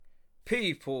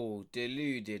People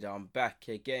deluded, I'm back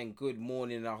again. Good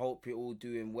morning. I hope you're all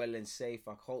doing well and safe.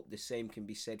 I hope the same can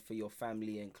be said for your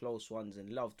family and close ones and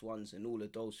loved ones and all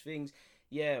of those things.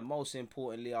 Yeah, most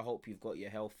importantly, I hope you've got your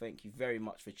health. Thank you very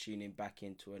much for tuning back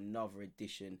into another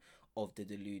edition of the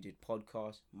Deluded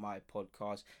podcast, my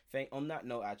podcast. On that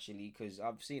note, actually, because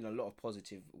I've seen a lot of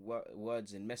positive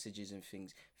words and messages and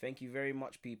things. Thank you very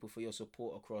much, people, for your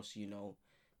support across,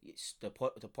 it's the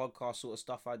podcast sort of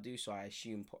stuff I do, so I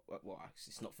assume, well,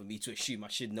 it's not for me to assume. I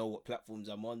should know what platforms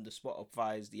I'm on: the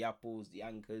Spotify's, the Apples, the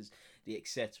Anchors, the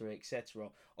etc. etc.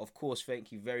 Of course,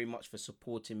 thank you very much for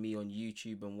supporting me on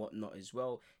YouTube and whatnot as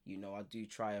well. I do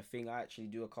try a thing. I actually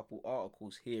do a couple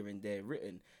articles here and there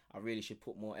written. I really should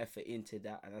put more effort into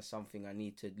that, and that's something I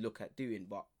need to look at doing.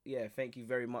 But yeah, thank you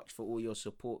very much for all your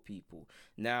support, people.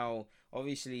 Now,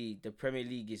 obviously, the Premier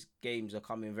League games are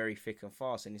coming very thick and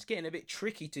fast, and it's getting a bit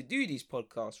tricky to do these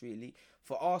podcasts, really.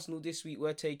 For Arsenal this week,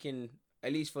 we're taking,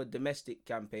 at least for domestic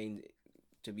campaign,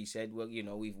 to be said, well,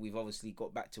 we've obviously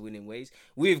got back to winning ways.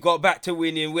 We've got back to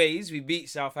winning ways. We beat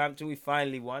Southampton. We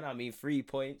finally won. 3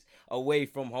 points away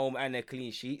from home and a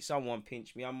clean sheet. Someone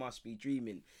pinch me. I must be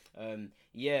dreaming.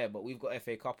 But we've got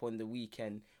FA Cup on the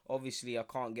weekend. Obviously, I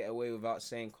can't get away without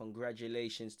saying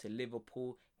congratulations to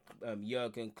Liverpool,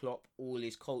 Jurgen Klopp, all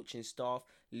his coaching staff.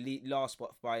 Last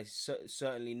but by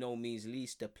certainly no means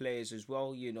least, the players as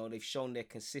well. They've shown their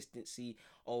consistency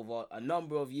over a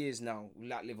number of years now.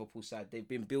 That Liverpool side, they've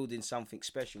been building something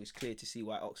special. It's clear to see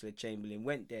why Oxlade-Chamberlain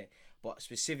went there. But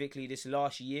specifically this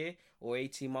last year, or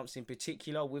 18 months in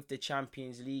particular, with the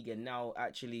Champions League and now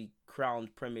actually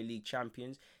crowned Premier League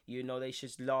champions, they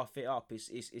should laugh it up.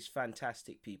 It's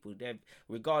fantastic, people.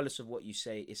 Regardless of what you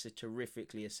say, it's a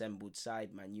terrifically assembled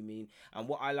side, man. And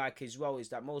what I like as well is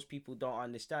that most people don't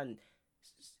understand.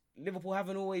 Liverpool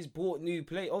haven't always bought new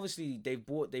play. Obviously, they've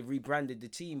rebranded the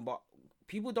team, but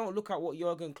people don't look at what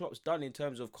Jurgen Klopp's done in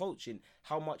terms of coaching.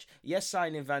 How much, yes,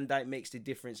 signing Van Dijk makes the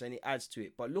difference and it adds to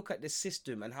it. But look at the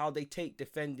system and how they take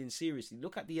defending seriously.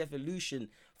 Look at the evolution,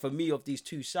 for me, of these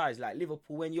two sides. Like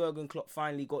Liverpool, when Jurgen Klopp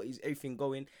finally got his everything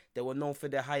going, they were known for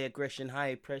their high aggression,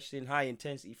 high pressing, high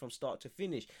intensity from start to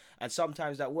finish. And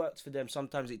sometimes that worked for them,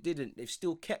 sometimes it didn't. They've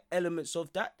still kept elements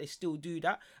of that. They still do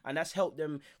that. And that's helped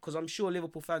them, because I'm sure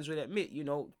Liverpool fans will admit,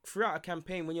 throughout a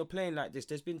campaign, when you're playing like this,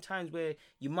 there's been times where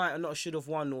you might have not should have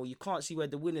won, or you can't see where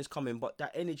the winner's coming, but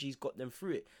that energy's got them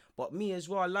through it. But me as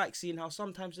well, I like seeing how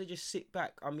sometimes they just sit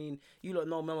back. You lot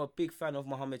know I'm a big fan of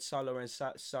Mohamed Salah and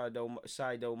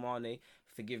Sadio Mane.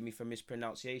 Forgive me for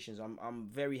mispronunciations. I'm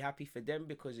very happy for them,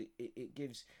 because it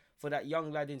gives, for that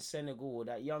young lad in Senegal or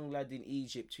that young lad in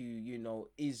Egypt who,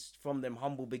 is from them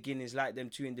humble beginnings like them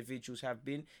two individuals have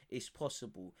been, it's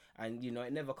possible. And,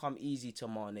 it never come easy to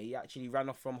Mane. He actually ran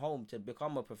off from home to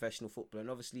become a professional footballer and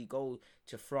obviously go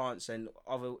to France and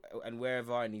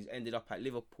wherever, and he's ended up at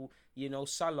Liverpool.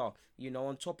 Salah,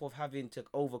 on top of having to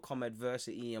overcome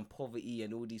adversity and poverty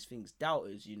and all these things,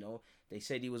 doubters, they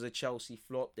said he was a Chelsea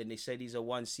flop, then they said he's a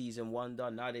one-season wonder,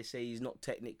 now they say he's not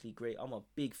technically great. I'm a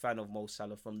big fan of Mo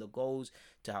Salah, from the goals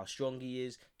to how strong he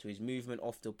is, to his movement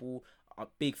off the ball. I'm a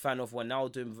big fan of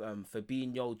Ronaldo,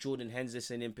 Fabinho, Jordan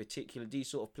Henderson in particular. These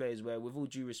sort of players where, with all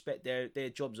due respect, their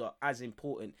jobs are as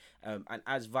important and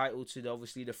as vital to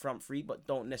obviously the front three, but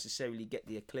don't necessarily get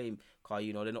the acclaim, because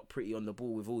they're not pretty on the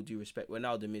ball, with all due respect.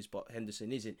 Ronaldo is, but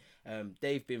Henderson isn't.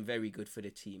 They've been very good for the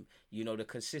team. The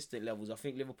consistent levels. I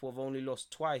think Liverpool have only lost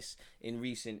twice in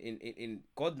recent, in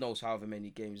God knows however many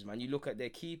games, man. You look at their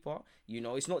keeper,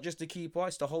 it's not just the keeper,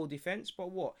 it's the whole defence.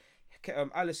 But what?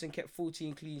 Alisson kept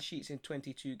 14 clean sheets in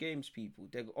 22 games, people.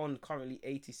 They're on currently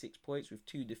 86 points with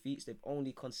 2 defeats. They've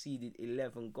only conceded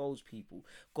 11 goals, people.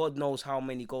 God knows how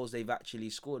many goals they've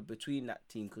actually scored between that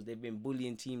team, because they've been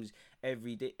bullying teams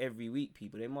every day, every week,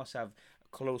 people. They must have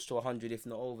close to 100, if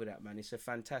not over that, man. It's a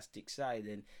fantastic side.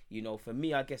 And, for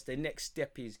me, I guess the next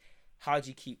step is, how do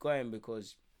you keep going?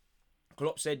 Because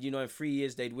Klopp said, in 3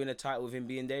 years they'd win a title with him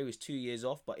being there. He was 2 years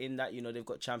off. But in that, they've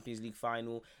got Champions League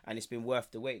final, and it's been worth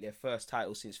the wait. Their first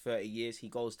title since 30 years. He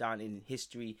goes down in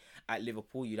history at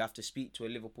Liverpool. You'd have to speak to a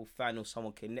Liverpool fan or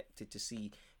someone connected to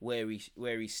see where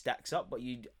he stacks up. But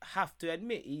you'd have to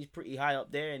admit he's pretty high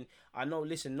up there. And I know,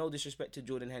 listen, no disrespect to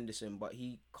Jordan Henderson, but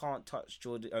he can't touch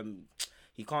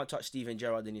Steven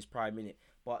Gerrard in his prime minute.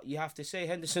 But you have to say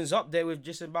Henderson's up there with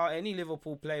just about any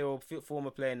Liverpool player or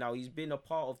former player now. He's been a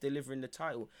part of delivering the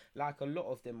title, like a lot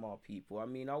of them are, people.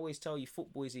 I always tell you,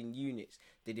 football is in units.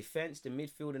 The defense, the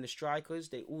midfield, and the strikers,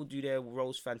 they all do their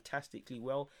roles fantastically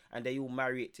well, and they all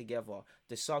marry it together.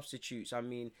 The substitutes, I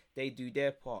mean, they do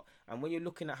their part. And when you're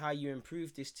looking at how you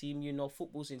improve this team, you know,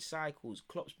 football's in cycles.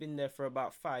 Klopp's been there for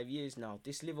about 5 years now.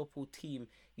 This Liverpool team,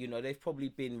 you know, they've probably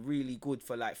been really good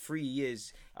for like 3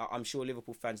 years. I'm sure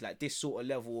Liverpool fans like this sort of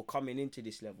level or coming into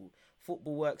this level.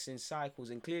 Football works in cycles,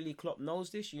 and clearly Klopp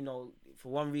knows this. You know,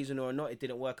 for one reason or another, it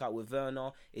didn't work out with Werner.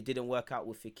 It didn't work out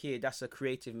with Fekir. That's a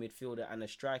creative midfielder and a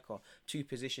striker. 2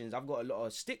 positions I've got a lot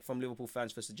of stick from Liverpool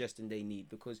fans for suggesting they need,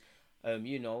 because,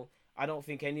 you know, I don't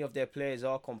think any of their players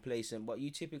are complacent, but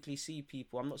you typically see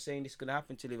people, I'm not saying this is going to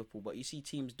happen to Liverpool, but you see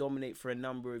teams dominate for a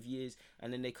number of years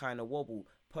and then they kind of wobble.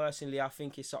 Personally, I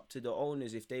think it's up to the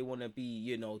owners if they want to be,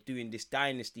 you know, doing this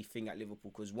dynasty thing at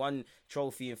Liverpool, because one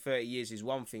trophy in 30 years is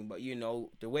one thing, but, you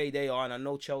know, the way they are, and I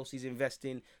know Chelsea's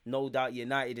investing, no doubt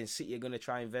United and City are going to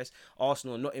try and invest.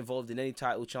 Arsenal are not involved in any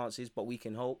title chances, but we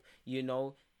can hope, you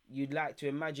know. You'd like to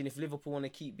imagine if Liverpool want to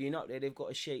keep being up there, they've got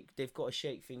to shake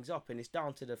things up, and it's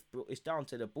down to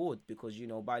the board, because, you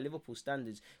know, by Liverpool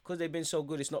standards, because they've been so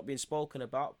good, it's not been spoken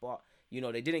about. But, you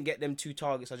know, they didn't get them 2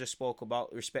 targets I just spoke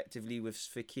about, respectively, with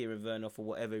Fekir and Werner for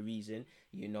whatever reason.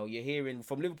 You know, you're hearing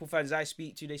from Liverpool fans I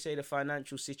speak to, they say the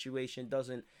financial situation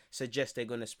doesn't suggest they're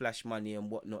going to splash money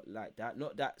and whatnot like that.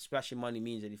 Not that splashing money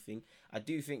means anything. I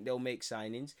do think they'll make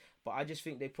signings, but I just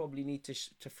think they probably need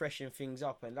to freshen things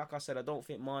up. And like I said, I don't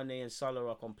think Mane and Salah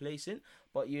are complacent,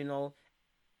 but, you know,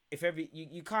 if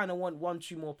you kind of want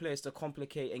 1-2 more players to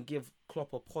complicate and give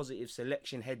Klopp a positive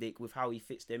selection headache with how he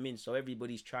fits them in, so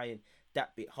everybody's trying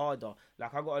that bit harder.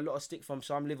 Like, I got a lot of stick from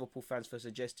some Liverpool fans for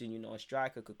suggesting, you know, a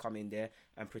striker could come in there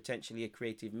and potentially a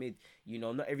creative mid. You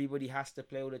know, not everybody has to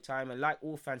play all the time, and like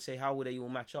all fans say, how will they all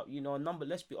match up? You know,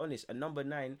 let's be honest, a number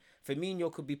 9,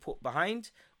 Firmino could be put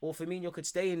behind, or Firmino could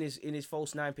stay in his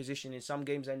false 9 position in some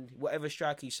games, and whatever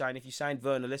striker you sign, if you signed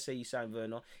Werner, let's say you signed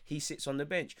Werner, he sits on the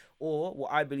bench. Or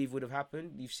what I believe would have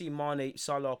happened, you've seen Mane,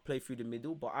 Salah play through the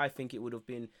middle, but I think it would have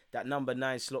been that number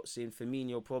 9 slots in,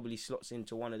 Firmino probably slots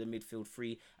into one of the midfield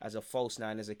 3 as a false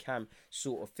 9, as a cam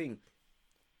sort of thing.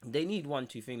 They need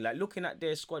 1-2 thing. Like, looking at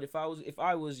their squad, if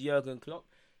I was Jurgen Klopp,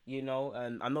 you know,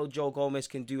 I know Joe Gomez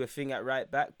can do a thing at right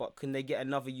back, but can they get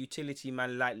another utility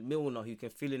man like Milner who can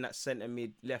fill in that centre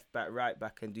mid, left back, right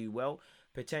back and do well?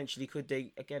 Potentially, could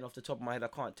they, again, off the top of my head, I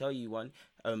can't tell you one,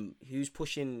 who's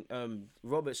pushing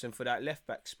Robertson for that left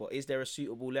back spot? Is there a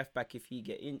suitable left back if he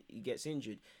gets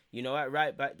injured? You know, at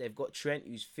right back, they've got Trent,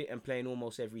 who's fit and playing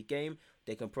almost every game.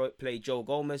 They can play Joe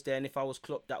Gomez there, and if I was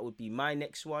Klopp, that would be my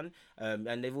next one.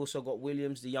 And they've also got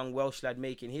Williams, the young Welsh lad,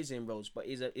 making his inroads, but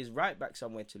is right back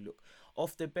somewhere to look.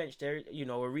 Off the bench there, you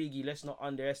know, Origi, let's not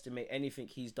underestimate anything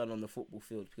he's done on the football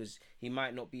field, because he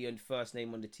might not be a first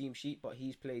name on the team sheet, but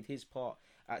he's played his part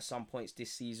at some points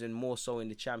this season, more so in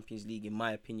the Champions League, in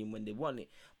my opinion, when they won it.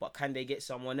 But can they get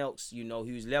someone else, you know,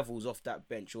 who's levels off that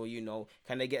bench? Or, you know,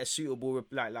 can they get a suitable,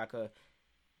 like a,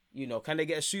 you know, can they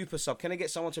get a super sub? Can they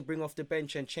get someone to bring off the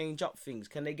bench and change up things?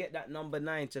 Can they get that number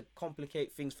 9 to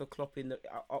complicate things for Klopp in the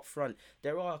up front?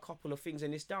 There are a couple of things,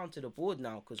 and it's down to the board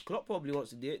now, because Klopp probably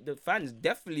wants to do it. The fans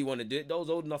definitely want to do it. Those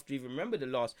old enough to even remember the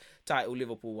last title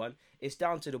Liverpool won. It's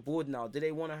down to the board now. Do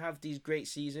they want to have these great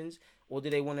seasons, or do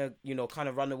they want to, you know, kind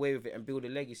of run away with it and build a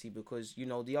legacy? Because, you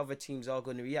know, the other teams are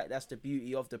going to react. That's the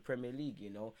beauty of the Premier League,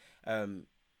 you know.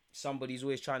 Somebody's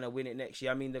always trying to win it next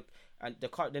year. I mean,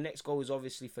 the next goal is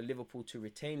obviously for Liverpool to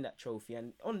retain that trophy.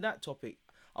 And on that topic,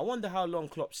 I wonder how long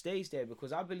Klopp stays there,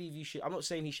 because I believe you should. I'm not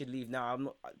saying he should leave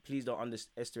now. Please don't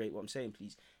underestimate what I'm saying,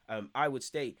 please. I would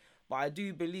stay. But I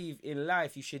do believe in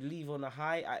life you should leave on a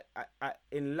high.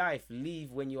 In life,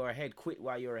 leave when you're ahead, quit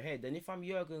while you're ahead. And if I'm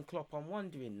Jurgen Klopp, I'm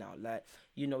wondering now, like,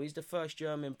 you know, he's the first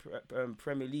German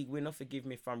Premier League winner, forgive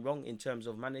me if I'm wrong, in terms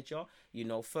of manager. You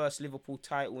know, first Liverpool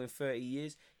title in 30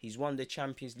 years. He's won the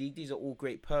Champions League. These are all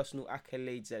great personal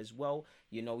accolades as well.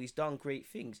 You know, he's done great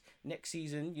things. Next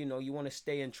season, you know, you want to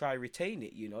stay and try retain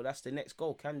it. You know, that's the next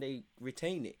goal. Can they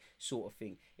retain it, sort of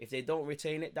thing? If they don't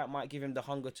retain it, that might give him the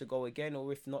hunger to go again.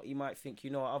 Or if not, he might think,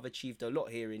 you know, I've achieved a lot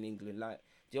here in England. Like,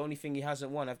 the only thing he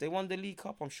hasn't won, have they won the League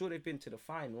Cup? I'm sure they've been to the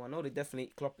final. I know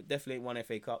Klopp definitely ain't won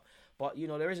FA Cup, but, you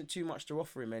know, there isn't too much to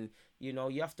offer him, and, you know,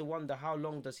 you have to wonder how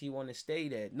long does he want to stay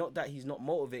there. Not that he's not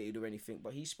motivated or anything,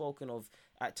 but he's spoken of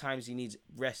at times he needs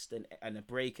rest and a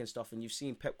break and stuff, and you've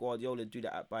seen Pep Guardiola do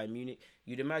that at Bayern Munich.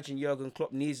 You'd imagine Jurgen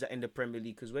Klopp needs that in the Premier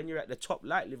League, because when you're at the top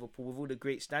like Liverpool, with all the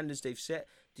great standards they've set,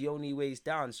 the only way is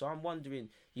down. So I'm wondering,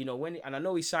 you know, and I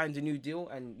know he signed a new deal,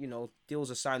 and, you know,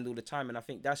 deals are signed all the time, and I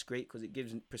think that's great because it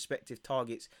gives prospective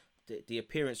targets the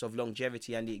appearance of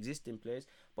longevity and the existing players.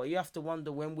 But you have to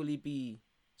wonder, when will he be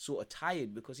sort of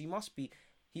tired? Because he must be,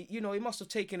 he must have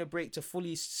taken a break to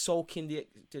fully soak in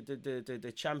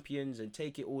the champions and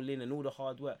take it all in and all the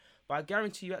hard work. But I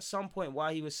guarantee you, at some point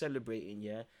while he was celebrating,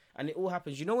 yeah, and it all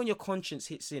happens. You know when your conscience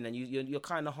hits in and you're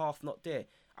kind of half not there.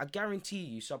 I guarantee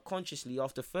you, subconsciously,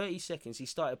 after 30 seconds, he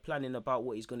started planning about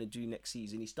what he's going to do next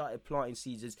season. He started planting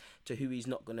seeds as to who he's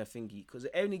not going to thingy. Because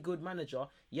any good manager,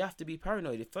 you have to be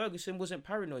paranoid. If Ferguson wasn't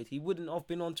paranoid, he wouldn't have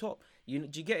been on top. Do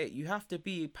you get it? You have to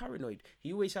be paranoid.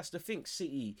 He always has to think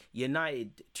City,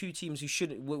 United, two teams who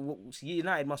shouldn't...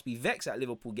 United must be vexed at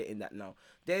Liverpool getting that now.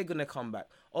 They're going to come back.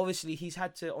 Obviously, he's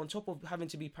had to, on top of having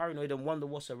to be paranoid and wonder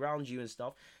what's around you and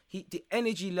stuff, the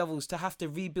energy levels to have to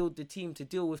rebuild the team, to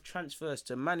deal with transfers,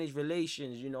 to manage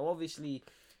relations, obviously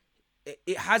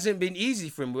it hasn't been easy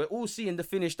for him. We're all seeing the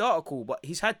finished article, but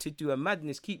he's had to do a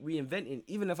madness, keep reinventing.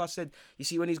 Even if I said, you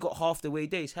see, when he's got half the way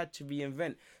there, he's had to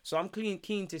reinvent. So I'm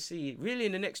keen to see, really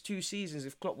in the next 2 seasons,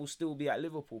 if Klopp will still be at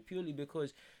Liverpool, purely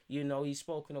because, he's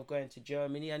spoken of going to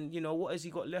Germany, and, what has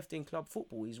he got left in club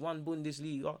football? He's won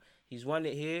Bundesliga. He's won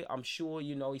it here. I'm sure,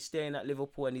 he's staying at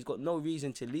Liverpool and he's got no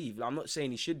reason to leave. Like, I'm not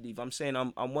saying he should leave. I'm saying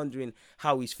I'm wondering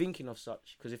how he's thinking of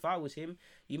such. Because if I was him,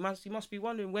 he must be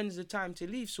wondering when's the time to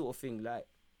leave, sort of thing. Like,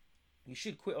 you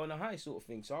should quit on a high, sort of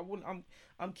thing. So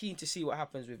I'm keen to see what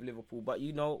happens with Liverpool. But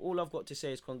all I've got to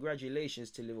say is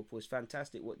congratulations to Liverpool. It's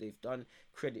fantastic what they've done.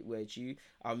 Credit where it's due.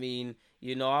 I mean,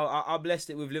 I blessed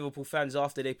it with Liverpool fans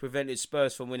after they prevented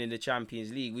Spurs from winning the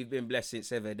Champions League. We've been blessed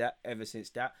ever since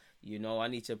that. I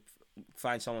need to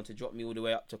find someone to drop me all the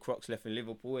way up to Croxleth in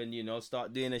Liverpool and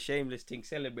start doing a shameless thing,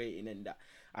 celebrating and that.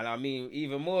 And I mean,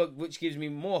 even more, which gives me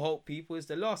more hope, people, is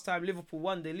the last time Liverpool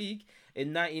won the league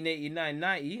in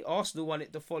 1989-90, Arsenal won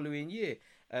it the following year.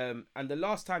 And the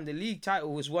last time the league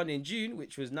title was won in June,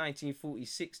 which was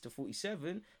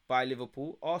 1946-47 by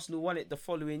Liverpool, Arsenal won it the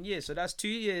following year. So that's 2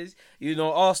 years,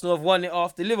 Arsenal have won it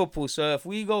after Liverpool. So if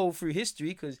we go through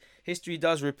history, because history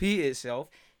does repeat itself,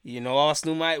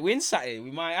 Arsenal might win Saturday. We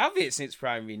might have it since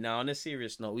primary. Now, on a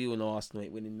serious note, we all know Arsenal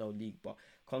ain't winning no league. But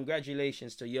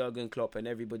congratulations to Jurgen Klopp and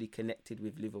everybody connected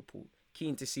with Liverpool.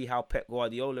 Keen to see how Pep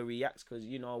Guardiola reacts because,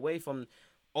 away from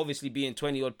obviously being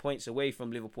 20-odd points away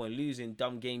from Liverpool and losing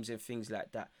dumb games and things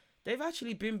like that, they've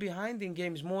actually been behind in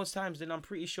games more times than I'm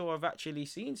pretty sure I've actually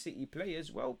seen City play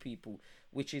as well, people,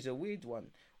 which is a weird one.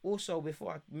 Also,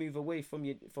 before I move away from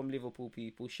Liverpool,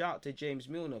 people, shout out to James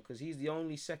Milner because he's the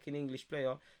only second English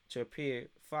player to appear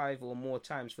 5 or more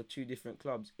times for 2 different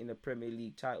clubs in a Premier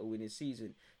League title winning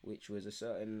season, which was a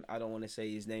certain, I don't want to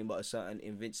say his name, but a certain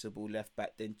invincible left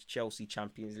back. Then Chelsea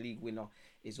Champions League winner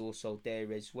is also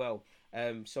there as well.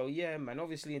 So yeah, man,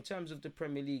 obviously in terms of the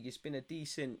Premier League, it's been a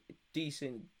decent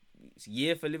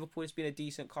year for Liverpool. It's been a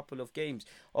decent couple of games.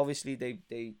 Obviously they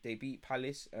beat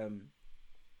Palace.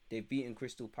 They've beaten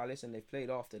Crystal Palace and they've played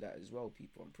after that as well,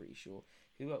 people, I'm pretty sure.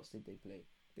 Who else did they play?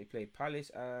 They played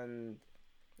Palace and...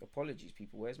 Apologies,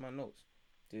 people. Where's my notes?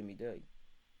 Doing me dirty.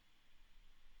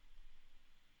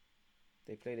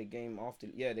 They played a game after...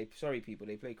 Yeah, sorry, people.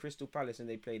 They played Crystal Palace and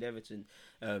they played Everton.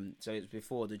 So it's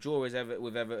before. The draw with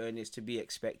Everton is to be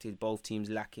expected. Both teams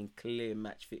lacking clear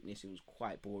match fitness. It was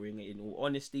quite boring, in all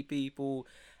honesty, people.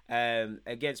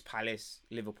 Against Palace,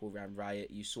 Liverpool ran riot.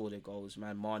 You saw the goals,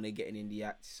 man. Mane getting in the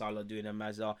act, Salah doing a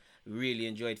mazza. Really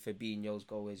enjoyed Fabinho's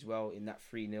goal as well in that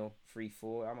 3-0,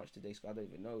 3-4. How much did they score? I don't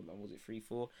even know, man. Was it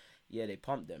 3-4? Yeah, they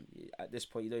pumped them. At this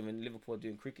point, Liverpool are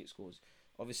doing cricket scores.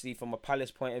 Obviously, from a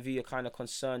Palace point of view, you're kind of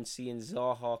concerned seeing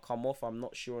Zaha come off. I'm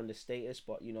not sure on the status,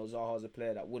 but Zaha's a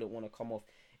player that wouldn't want to come off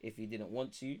if he didn't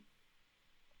want to.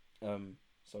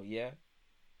 So yeah.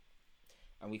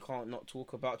 And we can't not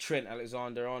talk about Trent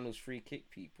Alexander-Arnold's free kick,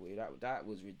 people. That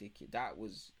was ridiculous. That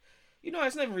was...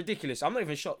 it's not even ridiculous. I'm not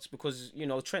even shocked because,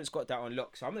 Trent's got that on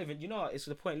lock. So I'm not even... it's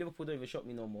the point. Liverpool don't even shock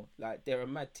me no more. Like, they're a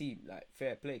mad team. Like,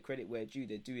 fair play, credit where due.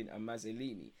 They're doing a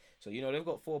Mazzolini. So, they've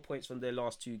got 4 points from their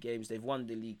last 2 games. They've won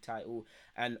the league title.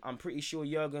 And I'm pretty sure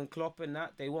Jurgen Klopp and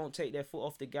that, they won't take their foot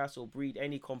off the gas or breed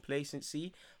any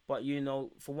complacency. But,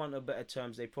 for want of better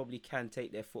terms, they probably can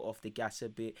take their foot off the gas a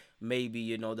bit.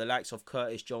 Maybe, the likes of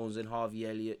Curtis Jones and Harvey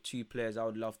Elliott, 2 players I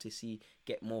would love to see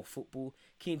get more football.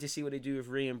 Keen to see what they do with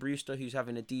Ryan Brewster, who's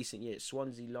having a decent year at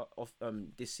Swansea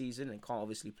this season and can't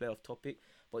obviously play off topic.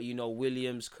 But,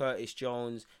 Williams, Curtis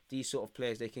Jones, these sort of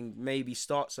players, they can maybe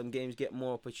start some games, get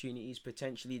more opportunities.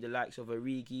 Potentially the likes of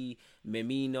Origi,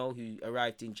 Memino, who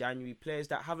arrived in January. Players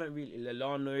that haven't really,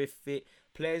 Lallana if fit.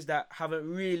 Players that haven't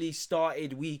really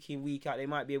started week in, week out. They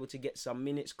might be able to get some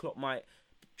minutes. Klopp might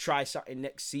try something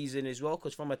next season as well.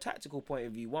 Because from a tactical point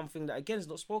of view, one thing that, again, is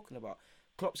not spoken about.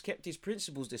 Klopp's kept his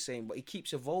principles the same, but he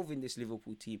keeps evolving this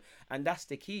Liverpool team, and that's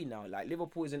the key now. Like,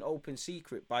 Liverpool is an open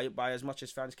secret by as much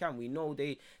as fans can. We know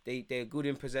they're good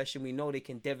in possession. We know they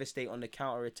can devastate on the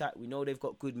counter attack. We know they've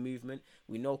got good movement.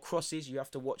 We know crosses. You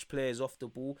have to watch players off the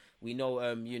ball. We know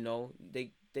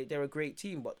they're a great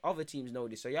team, but other teams know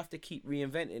this. So you have to keep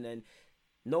reinventing, and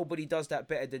nobody does that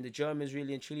better than the Germans,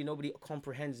 really and truly. Nobody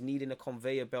comprehends needing a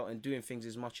conveyor belt and doing things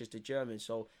as much as the Germans.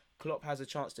 So Klopp has a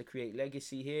chance to create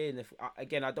legacy here.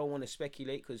 And I don't want to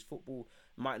speculate because football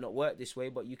might not work this way,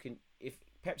 but you can. If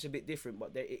Pep's a bit different,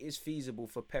 but it is feasible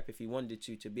for Pep, if he wanted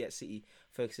to be at City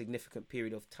for a significant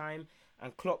period of time.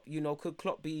 And Klopp, could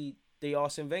Klopp be the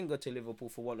Arsene Wenger to Liverpool,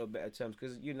 for want of better terms?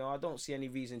 Because I don't see any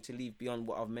reason to leave beyond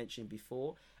what I've mentioned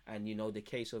before, and the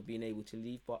case of being able to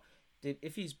leave, but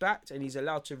if he's backed and he's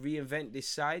allowed to reinvent this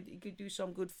side, he could do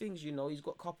some good things. He's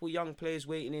got a couple young players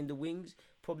waiting in the wings.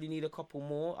 Probably need a couple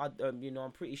more.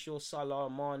 I'm pretty sure Salah,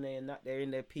 Mane, and that they're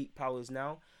in their peak powers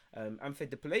now. And for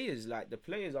the players,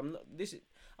 I'm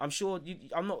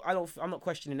not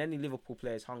questioning any Liverpool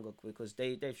players' hunger, because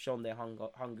they've shown they're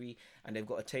hungry, and they've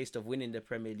got a taste of winning the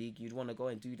Premier League. You'd want to go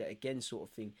and do that again, sort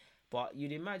of thing. But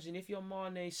you'd imagine if you're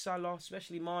Mane, Salah,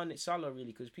 especially Mane, Salah, really,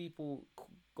 because people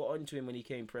got onto him when he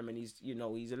came Prem, and he's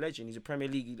a legend. He's a Premier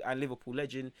League and Liverpool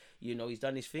legend. He's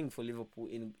done his thing for Liverpool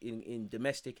in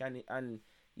domestic and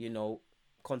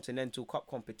continental cup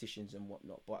competitions and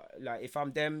whatnot. But like, if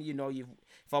I'm them,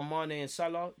 if I'm Mane and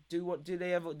Salah, do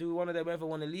one of them ever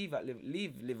want to leave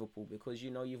Liverpool? Because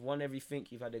you've won everything,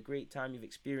 you've had a great time, you've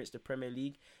experienced the Premier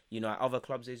League, at other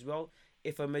clubs as well.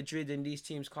 If a Madrid and these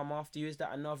teams come after you, is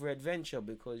that another adventure?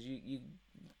 Because you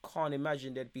can't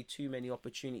imagine there'd be too many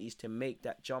opportunities to make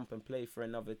that jump and play for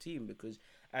another team. Because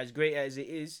as great as it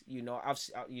is,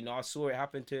 I saw it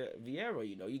happen to Vieira.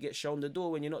 You get shown the door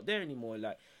when you're not there anymore.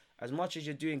 Like, as much as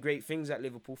you're doing great things at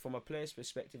Liverpool from a player's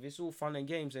perspective, it's all fun and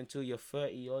games until you're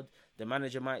 30 odd. The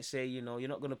manager might say, you're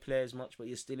not going to play as much, but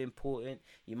you're still important.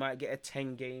 You might get a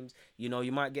 10 games. You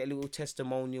might get a little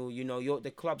testimonial. The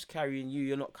club's carrying you.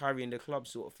 You're not carrying the club,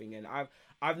 sort of thing. And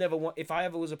I've never if I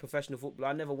ever was a professional footballer,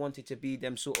 I never wanted to be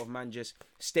them sort of man, just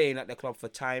staying at the club for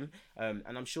time. And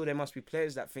I'm sure there must be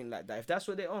players that think like that. If that's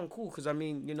what they're on, cool. Because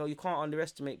you can't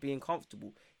underestimate being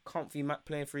comfortable. Comfy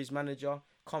playing for his manager,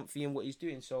 comfy in what he's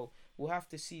doing. So we'll have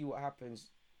to see what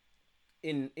happens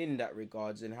in that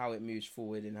regards, and how it moves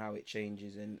forward and how it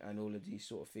changes and all of these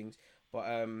sort of things. But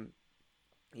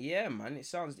yeah, man,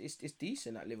 it's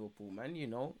decent at Liverpool, man.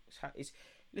 It's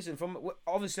listen,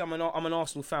 obviously I'm an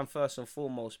Arsenal fan first and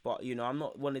foremost, but I'm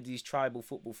not one of these tribal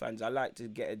football fans. I like to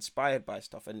get inspired by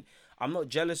stuff, and I'm not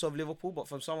jealous of Liverpool, but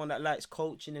from someone that likes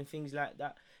coaching and things like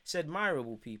that, it's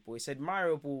admirable, people. It's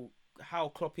admirable how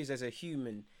Klopp is as a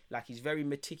human. Like, he's very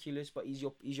meticulous, but he's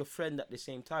your friend at the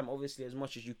same time. Obviously, as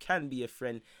much as you can be a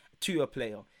friend to a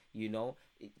player,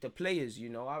 the players,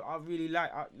 I really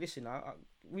like.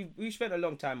 We've spent a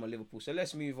long time on Liverpool, so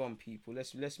let's move on, people.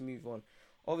 Let's move on.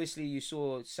 Obviously, you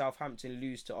saw Southampton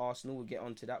lose to Arsenal. We'll get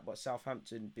onto that, but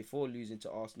Southampton, before losing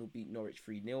to Arsenal, beat Norwich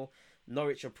 3-0.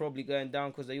 Norwich are probably going down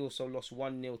because they also lost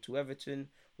 1-0 to Everton.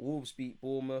 Wolves beat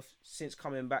Bournemouth. Since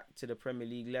coming back to the Premier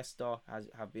League, Leicester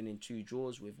have been in 2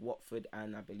 draws with Watford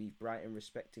and I believe Brighton,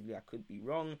 respectively. I could be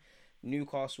wrong.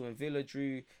 Newcastle and Villa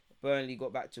drew. Burnley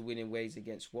got back to winning ways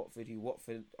against Watford, who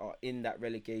Watford are in that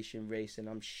relegation race, and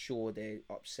I'm sure they're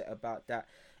upset about that.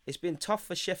 It's been tough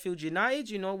for Sheffield United.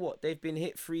 You know what? They've been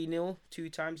hit 3-0 2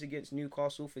 times against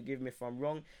Newcastle. Forgive me if I'm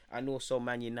wrong. And also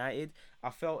Man United. I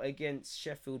felt against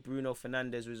Sheffield, Bruno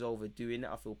Fernandes was overdoing it.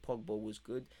 I feel Pogba was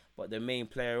good. But the main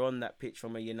player on that pitch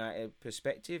from a United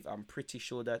perspective, I'm pretty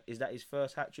sure that his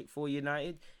first hat-trick for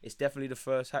United. It's definitely the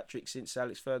first hat-trick since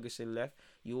Alex Ferguson left.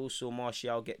 You also saw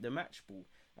Martial get the match ball.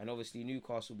 And obviously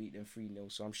Newcastle beat them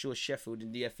 3-0. So I'm sure Sheffield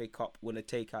in the FA Cup want to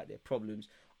take out their problems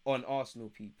on Arsenal,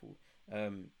 people.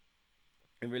 In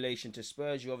relation to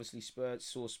Spurs, you obviously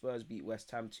saw Spurs beat West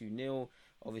Ham 2-0.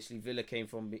 Obviously,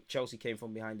 Chelsea came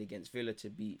from behind against Villa to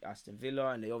beat Aston Villa,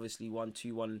 and they obviously won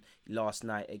 2-1 last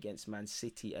night against Man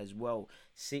City as well.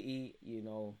 City,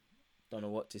 don't know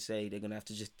what to say. They're gonna have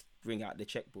to just bring out the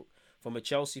checkbook. From a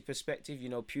Chelsea perspective,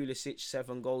 Pulisic,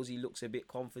 7 goals. He looks a bit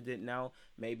confident now.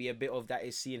 Maybe a bit of that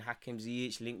is seeing Hakim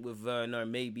Ziyech linked with Werner,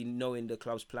 maybe knowing the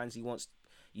club's plans. He wants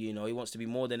to be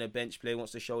more than a bench player. He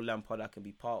wants to show Lampard I can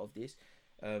be part of this.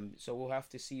 So we'll have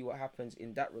to see what happens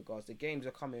in that regards. The games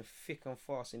are coming thick and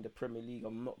fast in the Premier League.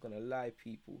 I'm not going to lie,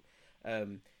 people.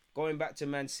 Going back to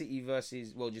Man City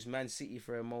versus, well, just Man City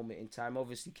for a moment in time.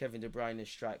 Obviously, Kevin De Bruyne's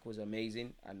strike was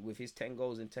amazing. And with his 10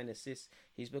 goals and 10 assists,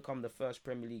 he's become the first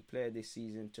Premier League player this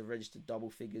season to register double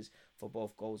figures for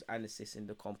both goals and assists in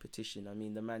the competition. I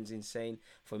mean, the man's insane.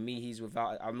 For me, he's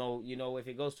without... I know, if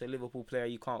it goes to a Liverpool player,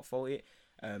 you can't fault it.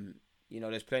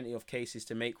 There's plenty of cases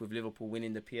to make with Liverpool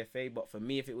winning the PFA. But for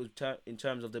me, if it was in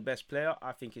terms of the best player,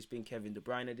 I think it's been Kevin De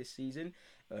Bruyne this season.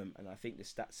 And I think the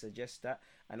stats suggest that.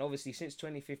 And obviously, since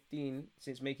 2015,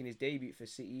 since making his debut for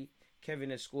City, Kevin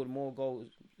has scored more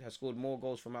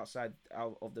goals from outside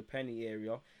of the penalty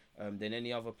area than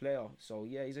any other player. So,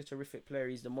 yeah, he's a terrific player.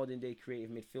 He's the modern-day creative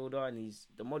midfielder, and he's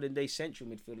the modern-day central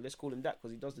midfielder. Let's call him that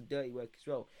because he does the dirty work as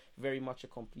well. Very much a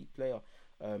complete player.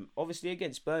 Obviously,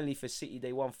 against Burnley for City,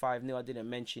 they won 5-0. I didn't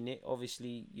mention it.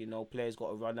 Obviously, players got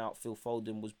to run out. Phil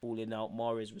Foden was balling out.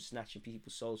 Mahrez was snatching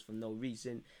people's souls for no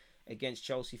reason. Against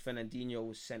Chelsea, Fernandinho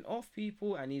was sent off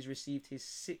people, and he's received his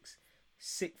sixth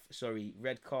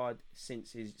red card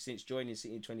since joining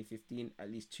City in 2015.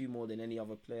 At least 2 more than any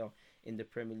other player in the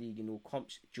Premier League in all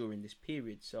comps during this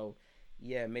period. So,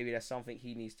 yeah, maybe that's something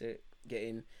he needs to get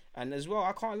in. And as well,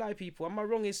 I can't lie, people. Am I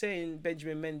wrong in saying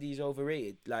Benjamin Mendy is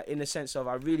overrated? Like, in the sense of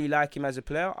I really like him as a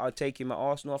player. I'll take him at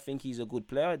Arsenal. I think he's a good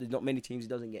player. There's not many teams he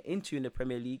doesn't get into in the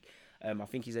Premier League. I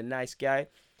think he's a nice guy.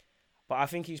 But I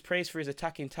think he's praised for his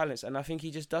attacking talents, and I think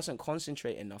he just doesn't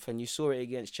concentrate enough. And you saw it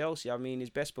against Chelsea. I mean, his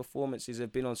best performances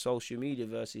have been on social media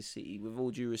versus City, with all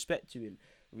due respect to him.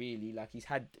 Really, like, he's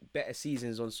had better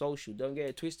seasons on social. Don't get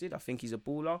it twisted. I think he's a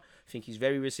baller. I think he's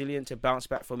very resilient to bounce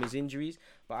back from his injuries.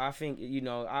 But I think,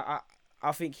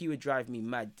 I think he would drive me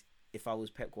mad if I was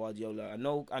Pep Guardiola. I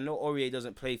know Aurier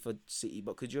doesn't play for City,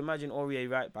 but could you imagine Aurier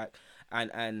right back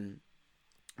and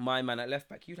my man at left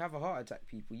back? You'd have a heart attack,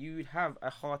 people. You would have a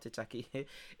heart attack.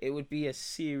 It would be a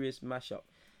serious mashup.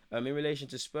 In relation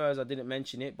to Spurs, I didn't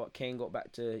mention it, but Kane got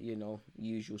back to,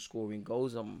 usual scoring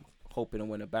goals. I'm hoping and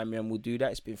when Aubameyang will do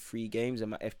that. It's been 3 games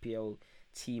and my FPL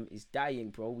team is dying,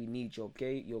 bro. We need your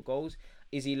goals.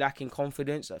 Is he lacking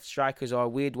confidence? Strikers are a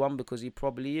weird one because he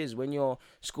probably is. When you're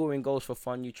scoring goals for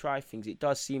fun, you try things. It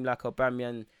does seem like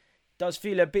Aubameyang does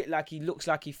feel a bit like he looks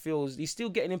like he's still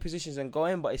getting in positions and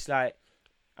going, but it's like,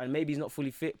 and maybe he's not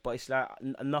fully fit, but it's like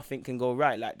nothing can go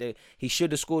right. Like he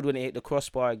should have scored when he hit the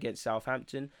crossbar against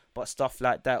Southampton, but stuff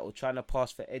like that, or trying to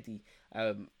pass for Eddie.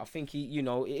 I think he,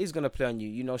 it is going to play on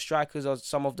you. Strikers are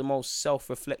some of the most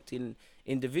self-reflecting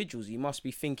individuals. He must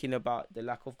be thinking about the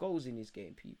lack of goals in his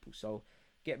game, people. So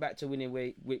get back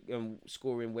to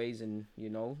scoring ways, and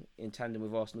in tandem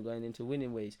with Arsenal going into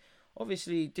winning ways.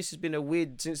 Obviously, this has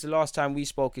been since the last time we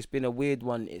spoke, it's been a weird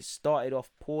one. It started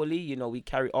off poorly.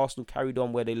 Arsenal carried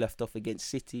on where they left off against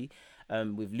City.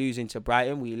 With losing to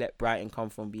Brighton, we let Brighton come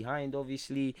from behind.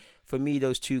 Obviously, for me,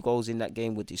 those 2 goals in that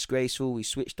game were disgraceful. We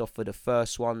switched off for the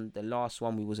first one. The last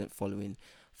one, we wasn't following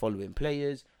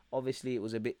players. Obviously, it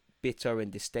was a bit bitter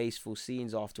and distasteful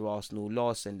scenes after Arsenal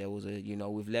lost, and there was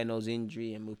with Leno's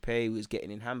injury and Mbappé was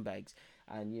getting in handbags.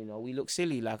 And, we look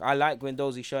silly. Like, I like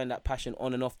Guendouzi showing that passion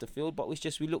on and off the field, but we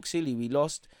look silly. We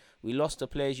lost the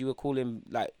players you were calling,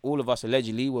 like, all of us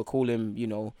allegedly were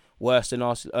calling, worse than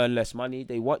us, earn less money.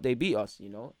 They beat us,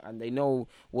 and they know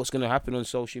what's going to happen on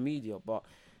social media. But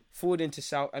forward into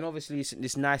South, and obviously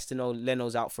it's nice to know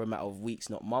Leno's out for a matter of weeks,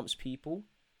 not months, people.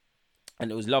 And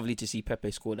it was lovely to see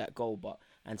Pepe score that goal,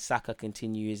 and Saka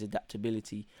continue his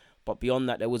adaptability. But beyond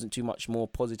that, there wasn't too much more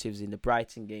positives in the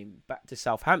Brighton game. Back to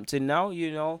Southampton now,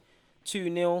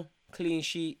 2-0, clean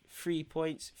sheet, 3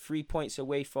 points, 3 points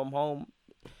away from home.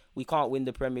 We can't win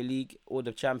the Premier League or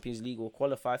the Champions League or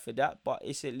qualify for that, but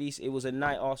it's at least it was a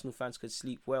night Arsenal fans could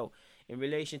sleep well. In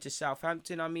relation to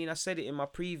Southampton, I mean, I said it in my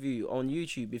preview on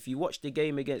YouTube. If you watch the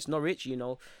game against Norwich,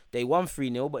 they won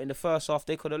 3-0, but in the first half,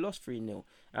 they could have lost 3-0.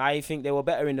 I think they were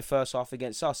better in the first half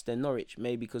against us than Norwich,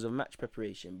 maybe because of match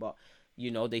preparation, but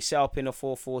they set up in a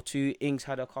 4-4-2. Ings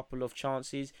had a couple of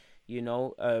chances,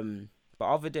 but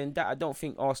other than that, I don't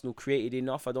think Arsenal created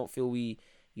enough. I don't feel we,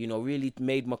 really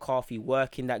made McCarthy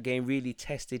work in that game, really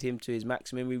tested him to his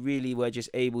maximum. We really were just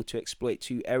able to exploit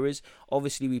 2 errors.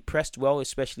 Obviously, we pressed well,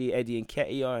 especially Eddie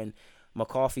Nketiah, and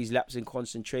McCarthy's lapse in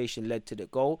concentration led to the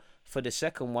goal. For the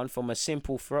second one, from a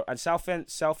simple throw, and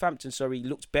Southampton,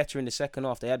 looked better in the second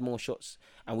half. They had more shots,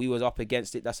 and we was up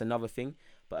against it. That's another thing.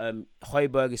 But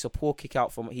Højbjerg, it's a poor kick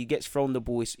out he gets thrown the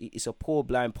ball. It's a poor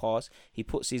blind pass. He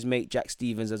puts his mate Jack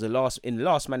Stevens as last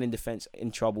man in defence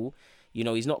in trouble. You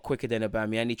know, he's not quicker than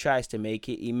Aubameyang. He tries to make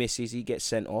it. He misses. He gets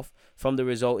sent off. From the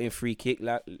resulting free kick,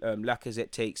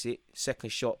 Lacazette takes it. Second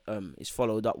shot is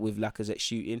followed up with Lacazette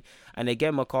shooting. And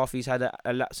again, McCarthy's had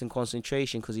a lapse in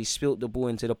concentration because he spilt the ball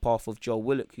into the path of Joe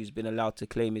Willock, who's been allowed to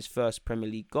claim his first Premier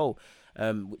League goal,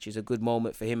 which is a good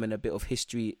moment for him and a bit of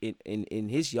history in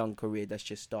his young career that's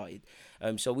just started.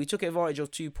 So we took advantage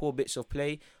of two poor bits of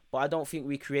play, but I don't think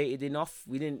we created enough.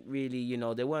 We didn't really,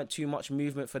 there weren't too much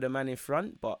movement for the man in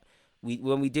front, but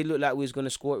when we did look like we was going to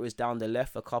score, it was down the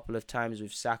left a couple of times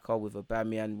with Saka, with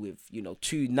Aubameyang, with,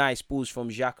 two nice balls from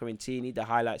Xhaka and Tierney, the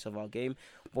highlights of our game.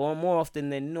 But more often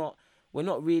than not, we're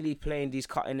not really playing these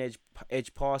cutting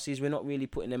edge passes. We're not really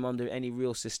putting them under any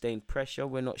real sustained pressure.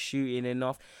 We're not shooting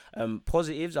enough.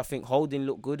 Positives, I think Holding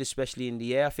looked good, especially in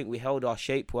the air. I think we held our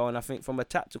shape well, and I think from a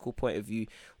tactical point of view,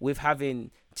 with having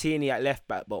Tierney at left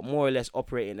back, but more or less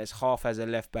operating as half as a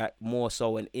left back, more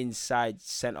so an inside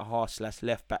centre half /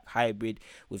 left back hybrid,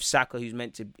 with Saka,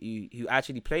 who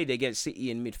actually played against City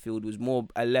in midfield, was more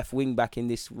a left wing back in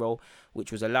this role,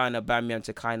 which was allowing Aubameyang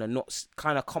to kind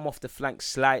of come off the flank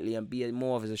slightly and be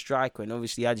more of as a striker, and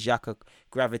obviously had Xhaka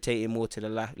gravitating more to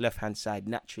the left hand side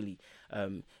naturally.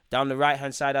 Down the right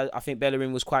hand side, I think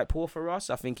Bellerin was quite poor for us.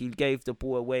 I think he gave the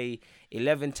ball away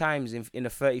 11 times in a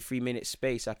 33-minute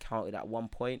space. I counted at one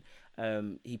point.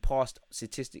 He passed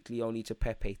statistically only to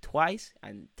Pepe twice,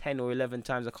 and 10 or 11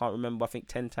 times, I can't remember, I think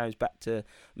 10 times back to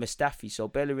Mustafi. So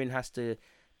Bellerin has to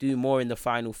do more in the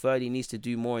final third. He needs to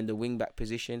do more in the wing-back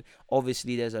position.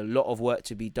 Obviously, there's a lot of work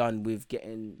to be done with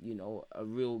getting, a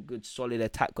real good solid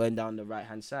attack going down the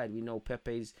right-hand side. We know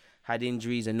Pepe's had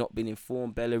injuries and not been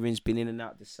informed. Bellerin's been in and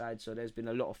out the side, so there's been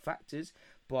a lot of factors,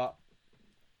 but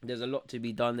there's a lot to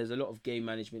be done. There's a lot of game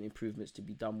management improvements to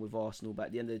be done with Arsenal, but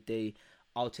at the end of the day,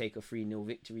 I'll take a 3-0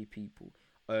 victory, people.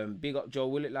 Big up Joe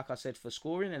Willock, like I said, for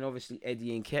scoring, and obviously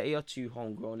Eddie Nketiah, two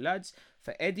homegrown lads.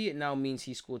 For Eddie, it now means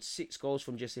he scored 6 goals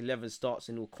from just 11 starts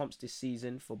in all comps this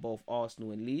season for both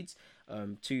Arsenal and Leeds.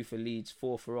 2 for Leeds,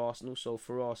 4 for Arsenal. So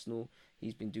for Arsenal,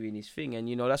 he's been doing his thing,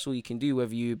 and that's all you can do.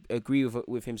 Whether you agree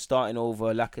with him starting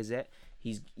over Lacazette,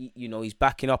 he's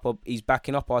backing up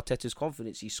Arteta's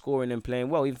confidence. He's scoring and playing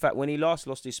well. In fact, when he last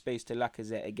lost his space to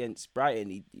Lacazette against Brighton,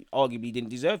 he arguably didn't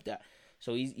deserve that.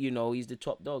 So he's the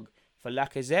top dog. For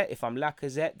Lacazette, if I'm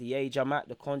Lacazette, the age I'm at,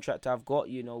 the contract I've got,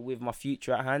 with my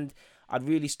future at hand, I'd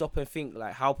really stop and think,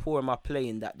 like, how poor am I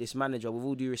playing that this manager, with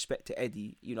all due respect to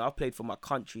Eddie, I've played for my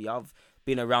country, I've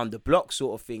been around the block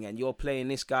sort of thing, and you're playing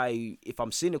this guy who, if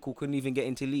I'm cynical, couldn't even get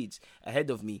into Leeds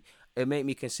ahead of me. It make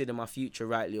me consider my future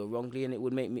rightly or wrongly, and it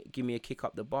would give me a kick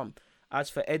up the bum. As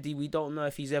for Eddie, we don't know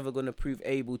if he's ever going to prove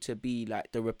able to be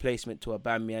like the replacement to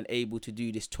Aubameyang, able to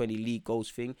do this 20 league goals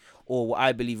thing, or what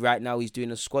I believe right now he's doing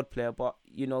a squad player, but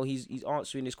he's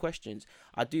answering his questions.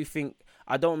 I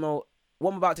don't know,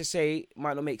 what I'm about to say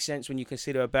might not make sense when you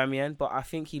consider Aubameyang, but I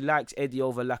think he likes Eddie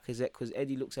over Lacazette because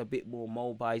Eddie looks a bit more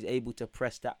mobile, he's able to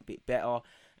press that bit better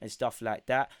and stuff like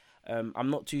that. I'm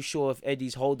not too sure if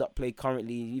Eddie's hold-up play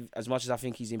currently, as much as I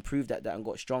think he's improved at that and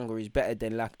got stronger, is better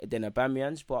than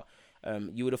Aubameyang's, but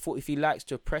you would have thought if he likes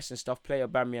to press and stuff, play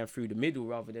Aubameyang through the middle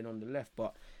rather than on the left.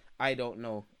 But I don't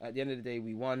know. At the end of the day,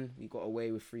 we won. We got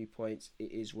away with 3 points.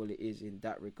 It is what it is in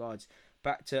that regards.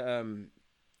 Back to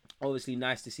obviously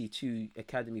nice to see 2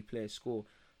 academy players score.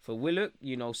 For Willock,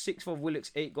 6 of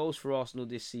Willock's 8 goals for Arsenal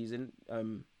this season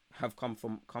have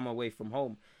come away from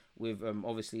home, with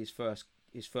obviously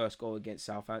his first goal against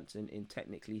Southampton in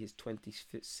technically his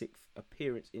 26th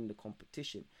appearance in the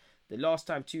competition. The last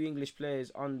time 2 English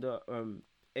players under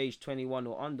age 21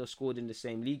 or under scored in the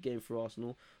same league game for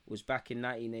Arsenal was back in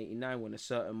 1989 when a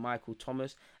certain Michael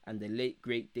Thomas and the late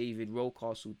great David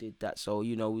Rocastle did that. So,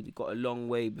 we've got a long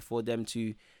way before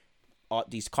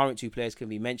these current 2 players can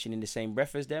be mentioned in the same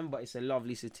breath as them, but it's a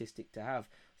lovely statistic to have.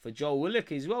 For Joe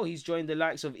Willock as well, he's joined the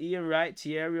likes of Ian Wright,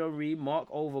 Thierry Henry, Mark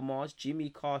Overmars, Jimmy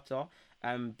Carter,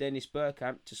 and Dennis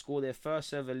Bergkamp to score their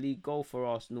first ever league goal for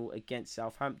Arsenal against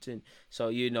Southampton. So,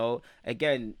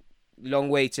 again, long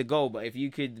way to go, but if you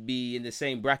could be in the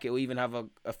same bracket or even have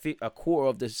a quarter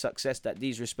of the success that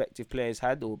these respective players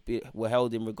had or were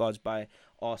held in regards by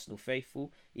Arsenal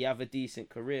faithful, you have a decent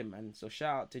career, man. So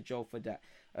shout out to Joe for that.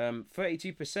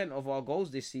 32% of our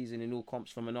goals this season in all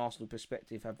comps from an Arsenal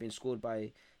perspective have been scored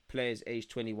by players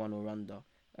aged 21 or under.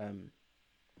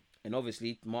 And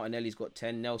obviously, Martinelli's got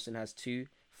 10, Nelson has 2,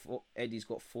 Eddie's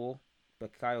got 4,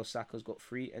 Bukayo Saka's got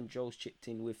 3, and Joe's chipped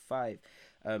in with 5.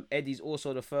 Eddie's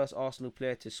also the first Arsenal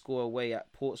player to score away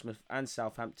at Portsmouth and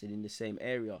Southampton in the same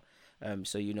area.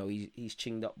 So, he's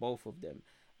chinged up both of them.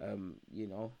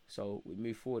 So we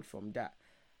move forward from that.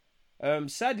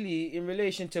 Sadly, in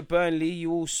relation to Burnley,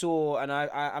 you all saw, and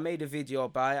I made a video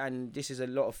about it, and this is a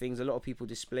lot of things. A lot of people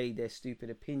displayed their stupid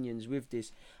opinions with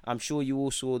this. I'm sure you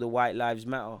all saw the White Lives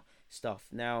Matter stuff.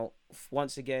 Now,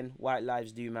 once again, white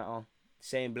lives do matter.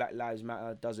 Saying Black Lives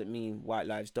Matter doesn't mean white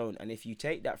lives don't. And if you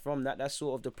take that from that, that's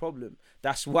sort of the problem.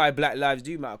 That's why Black Lives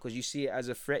do matter, because you see it as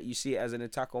a threat, you see it as an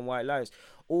attack on white lives.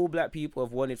 All black people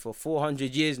have wanted for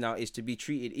 400 years now is to be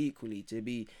treated equally, to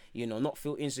be, not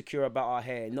feel insecure about our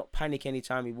hair, not panic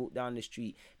anytime we walk down the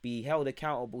street, be held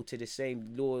accountable to the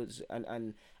same laws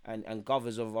and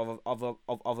governs of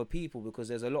other people, because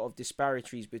there's a lot of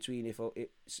disparities between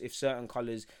if certain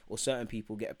colours or certain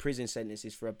people get prison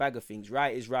sentences for a bag of things.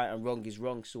 Right is right and wrong is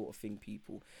wrong, sort of thing,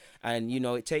 people. And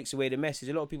it takes away the message.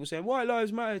 A lot of people saying white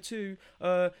lives matter too.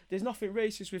 There's nothing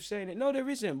racist with saying it. No, there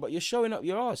isn't, but you're showing up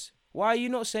your ass. Why are you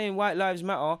not saying white lives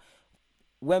matter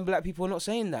when black people are not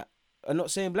saying that? Are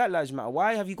not saying Black Lives Matter?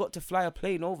 Why have you got to fly a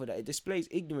plane over that? It displays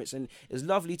ignorance, and it's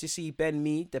lovely to see Ben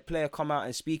Mee, the player, come out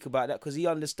and speak about that, because he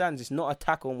understands it's not an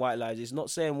attack on white lives. It's not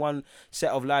saying one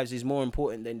set of lives is more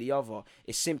important than the other.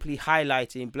 It's simply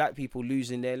highlighting black people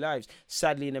losing their lives,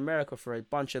 sadly, in America for a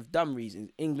bunch of dumb reasons.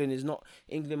 England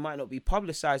might not be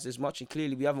publicized as much, and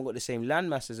clearly we haven't got the same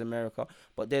landmass as America,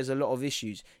 but there's a lot of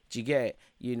issues. Do you get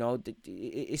it?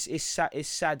 It's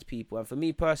sad, people. And for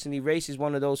me personally, race is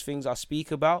one of those things I speak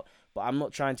about, but I'm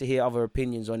not trying to hear other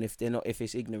opinions on if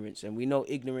it's ignorance. And we know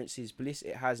ignorance is bliss.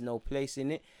 It has no place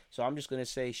in it. So I'm just going to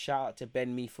say shout out to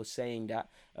Ben Mee for saying that.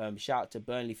 Shout out to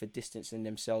Burnley for distancing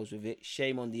themselves with it.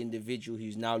 Shame on the individual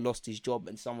who's now lost his job,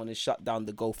 and someone has shut down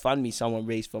the GoFundMe someone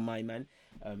raised for my man.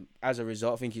 As a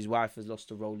result, I think his wife has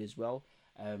lost a role as well.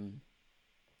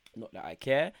 Not that I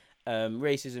care.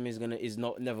 Racism is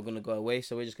never gonna go away,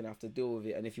 so we're just gonna have to deal with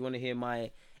it. And if you want to hear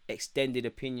my extended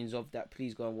opinions of that,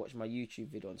 please go and watch my YouTube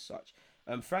video and such.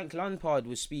 Frank Lampard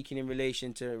was speaking in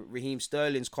relation to Raheem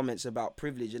Sterling's comments about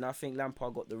privilege, and I think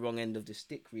Lampard got the wrong end of the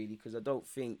stick, really, because I don't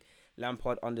think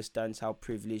Lampard understands how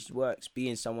privilege works.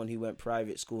 Being someone who went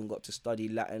private school and got to study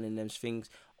Latin and them things,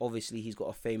 obviously he's got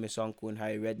a famous uncle in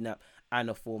Harry Redknapp and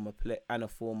a former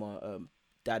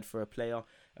dad for a player.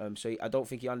 So I don't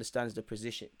think he understands the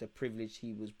privilege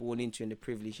he was born into, and the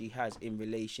privilege he has in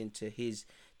relation to his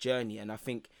journey. And I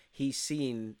think he's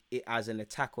seen it as an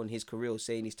attack on his career,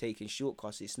 saying he's taking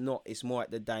shortcuts. It's not. It's more at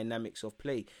the dynamics of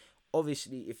play.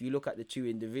 Obviously, if you look at the two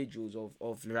individuals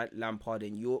of Lampard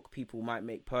and York, people might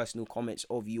make personal comments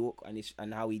of York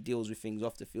and how he deals with things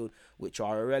off the field, which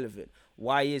are irrelevant.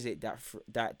 Why is it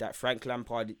that Frank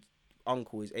Lampard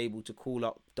uncle is able to call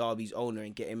up Derby's owner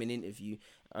and get him an interview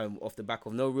off the back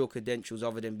of no real credentials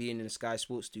other than being in a Sky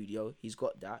Sports studio? He's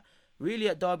got that. Really,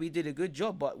 at Derby, did a good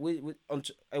job, but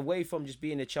away from just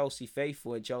being a Chelsea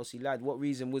faithful and Chelsea lad, what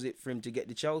reason was it for him to get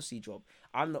the Chelsea job?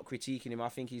 I'm not critiquing him. I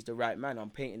think he's the right man. I'm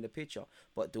painting the picture.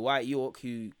 But Dwight York,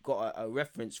 who got a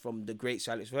reference from the great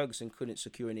Sir Alex Ferguson, couldn't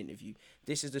secure an interview.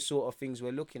 This is the sort of things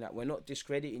we're looking at. We're not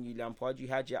discrediting you, Lampard. You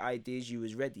had your ideas. You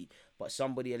was ready. But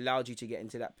somebody allowed you to get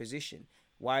into that position.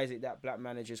 Why is it that black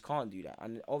managers can't do that?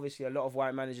 And obviously, a lot of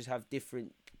white managers have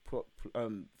different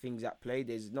things at play.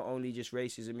 There's not only just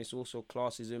racism, it's also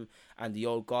classism and the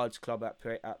old guards club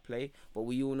at play. But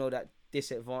we all know that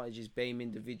disadvantages BAME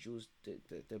individuals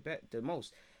the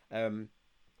most.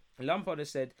 Lampard has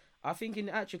said, I think in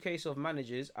the actual case of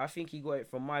managers, I think he got it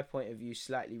from my point of view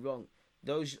slightly wrong.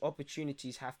 Those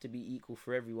opportunities have to be equal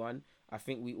for everyone. I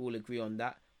think we all agree on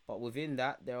that. But within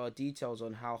that, there are details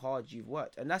on how hard you've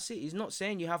worked. And that's it. He's not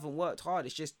saying you haven't worked hard.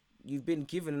 It's just you've been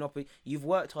given an opportunity. You've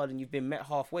worked hard and you've been met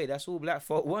halfway. That's all black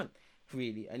folk want,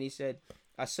 really. And he said,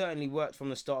 I certainly worked from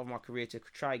the start of my career to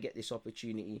try get this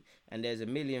opportunity. And there's a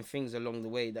million things along the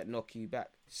way that knock you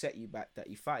back, set you back, that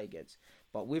you fight against.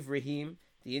 But with Raheem,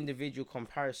 the individual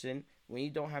comparison, when you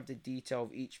don't have the detail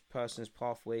of each person's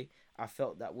pathway, I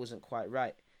felt that wasn't quite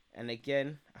right. And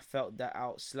again, I felt that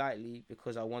out slightly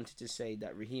because I wanted to say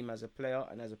that Raheem as a player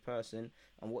and as a person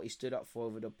and what he stood up for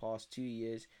over the past 2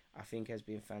 years, I think has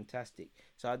been fantastic.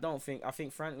 So I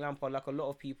think Frank Lampard, like a lot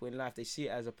of people in life, they see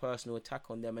it as a personal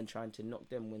attack on them and trying to knock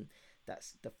them, when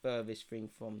that's the furthest thing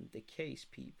from the case,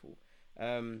 people.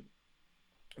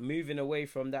 Moving away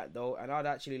from that though, and I'd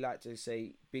actually like to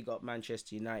say big up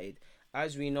Manchester United.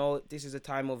 As we know, this is a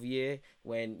time of year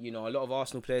when, a lot of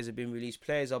Arsenal players have been released.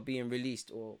 Players are being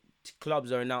released, or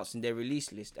clubs are announcing their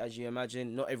release list. As you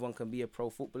imagine, not everyone can be a pro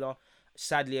footballer.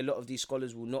 Sadly, a lot of these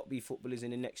scholars will not be footballers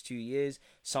in the next 2 years.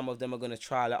 Some of them are going to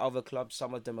trial at other clubs.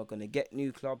 Some of them are going to get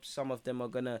new clubs. Some of them are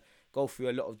going to go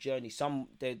through a lot of journey.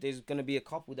 There's going to be a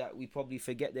couple that we probably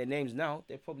forget their names now.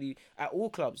 They're probably at all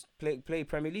clubs, play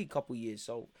Premier League couple years.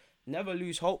 So never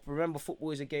lose hope. Remember,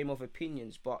 football is a game of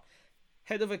opinions, but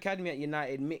Head of academy at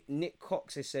United, Nick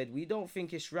Cox, has said, "We don't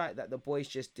think it's right that the boys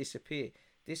just disappear.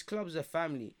 This club's a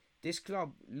family. This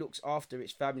club looks after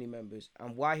its family members."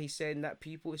 And why he's saying that,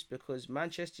 people, is because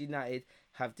Manchester United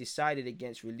have decided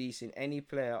against releasing any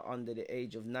player under the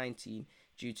age of 19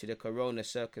 due to the corona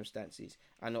circumstances,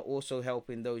 and are also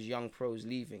helping those young pros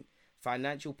leaving.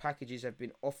 Financial packages have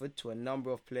been offered to a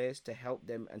number of players to help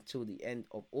them until the end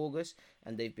of August,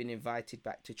 and they've been invited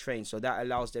back to train. So that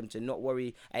allows them to not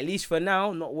worry, at least for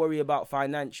now, not worry about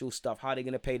financial stuff, how they're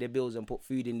going to pay their bills and put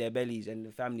food in their bellies and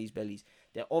the families' bellies.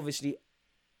 They're obviously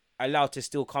allowed to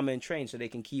still come and train so they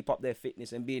can keep up their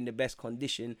fitness and be in the best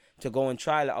condition to go and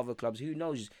trial at other clubs. Who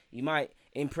knows? You might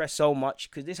impress so much,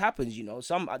 because this happens, you know.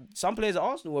 Some players at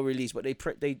Arsenal were released, but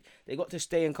they got to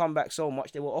stay and come back so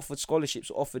much. They were offered scholarships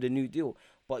or offered a new deal.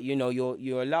 But, you know,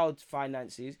 you're allowed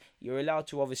finances. You're allowed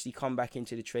to obviously come back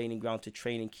into the training ground to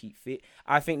train and keep fit.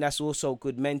 I think that's also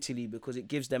good mentally, because it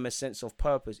gives them a sense of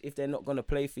purpose. If they're not going to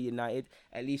play for United,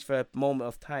 at least for a moment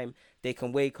of time, they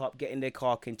can wake up, get in their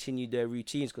car, continue their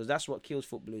routines, because that's what kills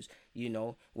footballers. You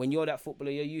know, when you're that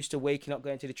footballer, you're used to waking up,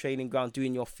 going to the training ground,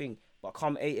 doing your thing. But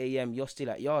come 8 a.m., you're still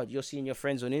at yard. You're seeing your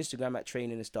friends on Instagram at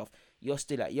training and stuff. You're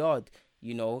still at yard.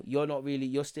 You know,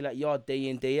 you're still at yard day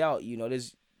in, day out. You know,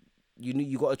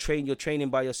 you got to train. You're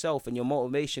training by yourself, and your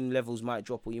motivation levels might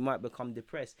drop, or you might become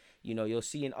depressed. You know, you're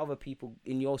seeing other people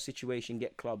in your situation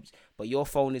get clubs, but your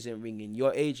phone isn't ringing.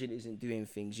 Your agent isn't doing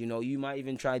things. You know, you might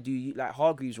even try to do, like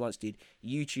Hargreaves once did,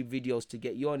 YouTube videos to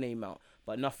get your name out,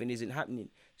 but nothing isn't happening.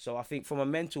 So I think from a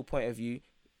mental point of view,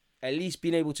 at least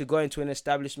being able to go into an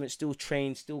establishment, still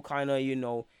train, still kind of, you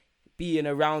know, being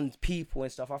around people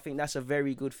and stuff, I think that's a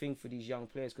very good thing for these young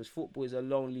players, because football is a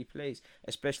lonely place,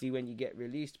 especially when you get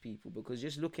released, people. Because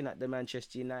just looking at the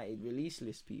Manchester United release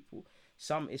list, people,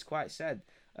 some is quite sad.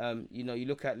 You know, you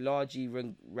look at Largi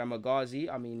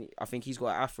Ramagazi. I mean, I think he's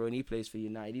got an afro and he plays for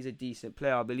United. He's a decent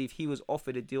player. I believe he was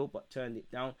offered a deal but turned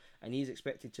it down, and he's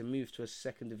expected to move to a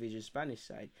second division Spanish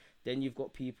side. Then you've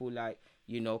got people like,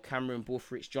 you know, Cameron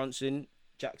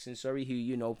Jackson, who,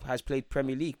 you know, has played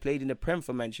Premier League, played in the Prem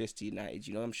for Manchester United.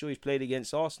 You know, I'm sure he's played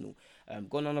against Arsenal.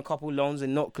 Gone on a couple loans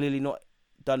and not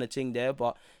done a thing there,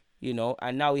 but, you know,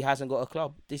 and now he hasn't got a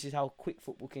club. This is how quick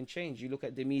football can change. You look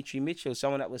at Dimitri Mitchell,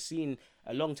 someone that was seen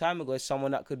a long time ago as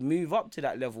someone that could move up to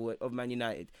that level of Man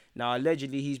United. Now,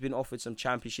 allegedly, he's been offered some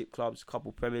Championship clubs, a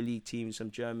couple Premier League teams,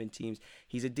 some German teams.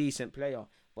 He's a decent player.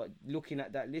 But looking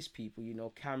at that list, people, you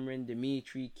know, Cameron,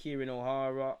 Dimitri, Kieran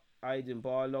O'Hara, Aiden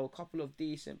Barlow, a couple of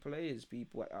decent players,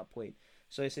 people, at that point.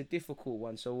 So it's a difficult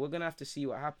one. So we're going to have to see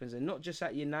what happens. And not just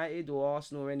at United or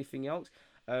Arsenal or anything else.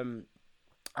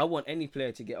 I want any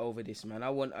player to get over this, man. I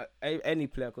want any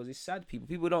player, because it's sad, people.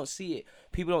 People don't see it.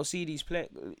 People don't see these players.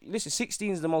 Listen,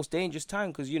 16 is the most dangerous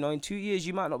time, because, you know, in 2 years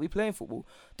you might not be playing football.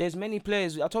 There's many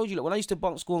players. I told you, look, when I used to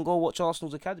bunk school and go watch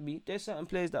Arsenal's academy, there's certain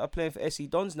players that are playing for SC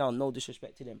Dons now. No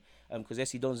disrespect to them, because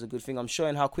SC Dons is a good thing. I'm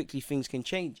showing how quickly things can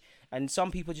change. And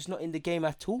some people are just not in the game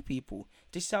at all, people.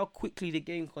 This is how quickly the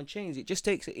game can change. It just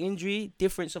takes an injury,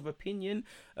 difference of opinion,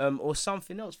 or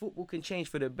something else. Football can change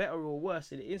for the better or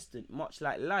worse in an instant, much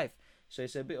like life. So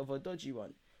it's a bit of a dodgy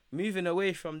one. Moving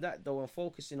away from that, though, and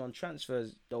focusing on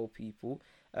transfers, though, people.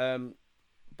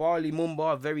 Barley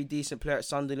Mumba, a very decent player at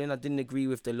Sunderland. I didn't agree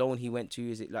with the loan he went to.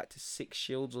 Is it like to Six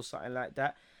Shields or something like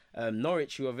that?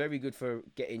 Norwich, who are very good for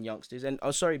getting youngsters. And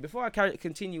sorry, before I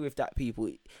continue with that,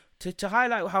 people, to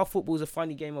highlight how football is a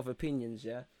funny game of opinions,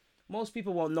 yeah? Most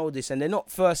people won't know this, and they're not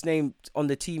first named on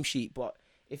the team sheet, but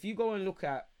if you go and look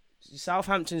at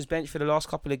Southampton's bench for the last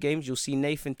couple of games, you'll see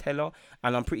Nathan Tella,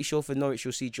 and I'm pretty sure for Norwich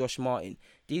you'll see Josh Martin.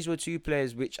 These were two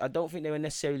players which I don't think they were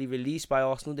necessarily released by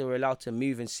Arsenal. They were allowed to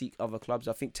move and seek other clubs.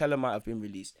 I think Tella might have been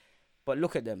released. But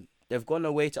look at them. They've gone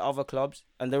away to other clubs,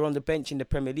 and they're on the bench in the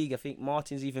Premier League. I think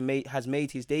Martins even has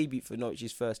made his debut for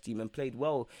Norwich's first team and played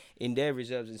well in their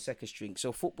reserves and second string.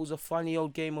 So football's a funny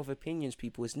old game of opinions,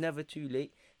 people. It's never too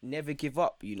late. Never give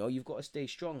up. You know, you've got to stay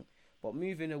strong. But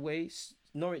moving away,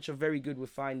 Norwich are very good with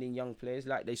finding young players,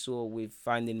 like they saw with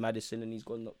finding Maddison, and he's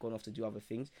gone off to do other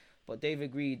things. But they've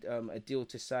agreed a deal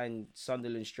to sign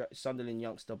Sunderland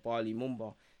youngster Barley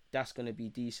Mumba. That's going to be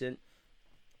decent.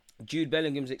 Jude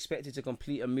Bellingham's expected to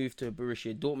complete a move to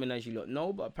Borussia Dortmund, as you lot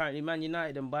know, but apparently Man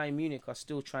United and Bayern Munich are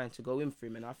still trying to go in for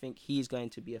him, and I think he's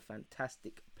going to be a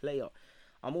fantastic player.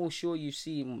 I'm all sure you've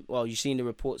seen the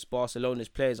reports Barcelona's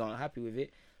players aren't happy with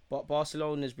it, but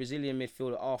Barcelona's Brazilian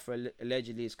midfielder Arthur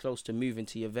allegedly is close to moving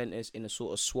to Juventus in a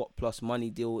sort of swap plus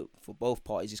money deal for both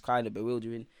parties. It's kind of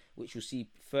bewildering, which you'll see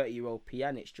 30-year-old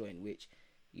Pjanic join, which,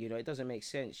 you know, it doesn't make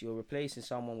sense. You're replacing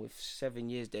someone with 7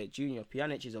 years there, junior.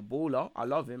 Pjanic is a baller. I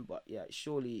love him, but yeah,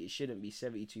 surely it shouldn't be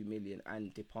 72 million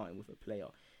and departing with a player.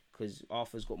 because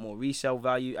Arthur's got more resale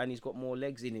value and he's got more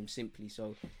legs in him simply.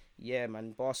 So, yeah,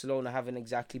 man, Barcelona haven't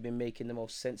exactly been making the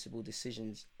most sensible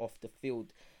decisions off the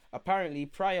field. Apparently,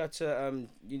 prior to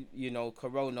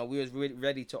Corona, we was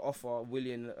ready to offer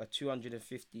Willian a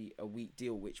 250 a week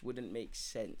deal, which wouldn't make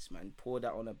sense, man. Pour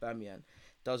that on Aubameyang,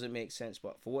 doesn't make sense.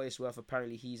 But for what it's worth,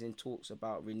 apparently he's in talks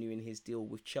about renewing his deal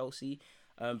with Chelsea.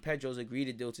 Pedro's agreed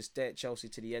a deal to stay at Chelsea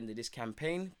to the end of this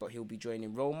campaign, but he'll be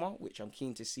joining Roma, which I'm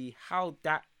keen to see how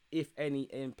that, if any,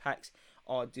 impacts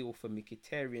our deal for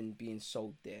Mkhitaryan being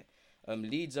sold there.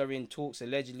 Leeds are in talks,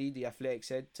 allegedly, the Athletic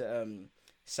said, to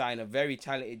sign a very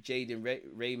talented Jaden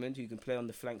Raymond, who can play on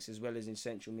the flanks as well as in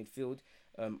central midfield,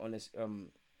 on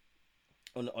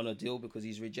a deal, because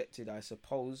he's rejected, I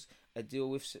suppose, a deal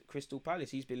with Crystal Palace.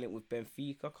 He's been linked with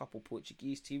Benfica, a couple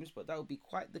Portuguese teams, but that would be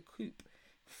quite the coup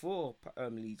for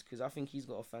Leeds, because I think he's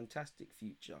got a fantastic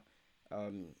future.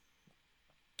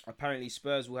 Apparently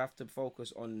Spurs will have to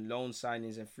focus on loan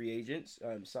signings and free agents,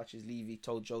 such as Levy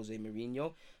told Jose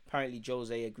Mourinho. Apparently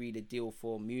Jose agreed a deal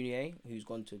for Meunier, who's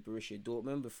gone to Borussia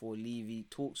Dortmund, before Levy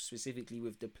talked specifically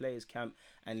with the players camp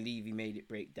and Levy made it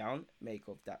break down. Make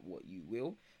of that what you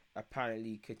will.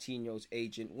 Apparently Coutinho's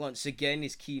agent once again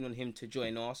is keen on him to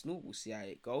join Arsenal. We'll see how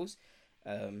it goes.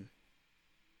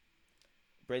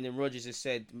 Brendan Rodgers has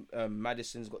said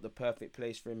Maddison's got the perfect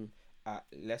place for him at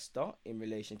Leicester in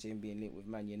relation to him being linked with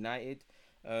Man United.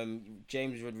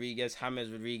 James Rodriguez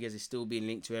is still being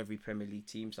linked to every Premier League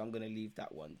team, so I'm going to leave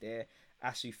that one there.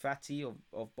 Ansu Fati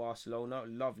of Barcelona,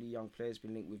 lovely young player, has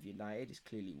been linked with United. It's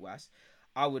clearly Was.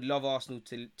 I would love Arsenal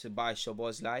to buy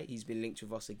Szoboszlai. He's been linked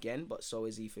with us again, but so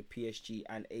is he for PSG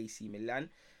and AC Milan.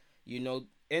 You know,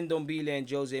 Ndombele and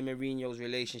Jose Mourinho's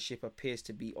relationship appears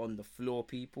to be on the floor,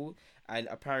 people. And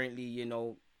apparently, you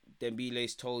know,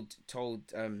 Dembele's told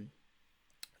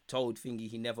Thingy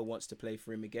he never wants to play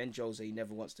for him again. Jose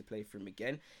never wants to play for him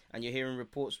again. And you're hearing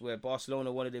reports where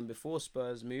Barcelona wanted him before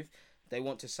Spurs move. They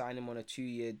want to sign him on a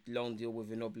 2-year loan deal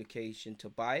with an obligation to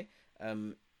buy.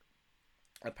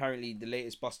 Apparently, the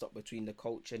latest bust up between the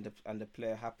coach and the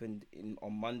player happened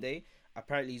on Monday.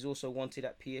 Apparently, he's also wanted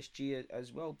at PSG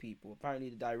as well, people. Apparently,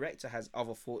 the director has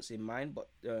other thoughts in mind, but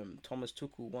Thomas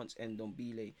Tuchel wants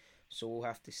Ndombele, so we'll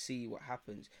have to see what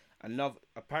happens.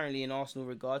 Apparently, in Arsenal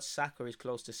regards, Saka is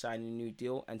close to signing a new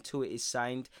deal. Until it is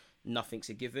signed, nothing's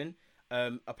a given.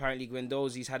 Apparently,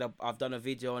 Guendouzi's I've done a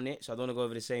video on it, so I don't want to go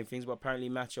over the same things, but apparently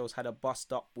Macho's had a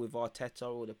bust up with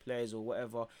Arteta or the players or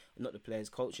whatever, not the players,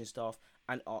 coaching staff,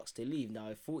 and asked to leave. Now,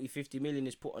 if 40-50 million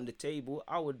is put on the table,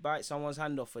 I would bite someone's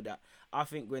hand off for that. I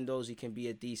think Guendouzi can be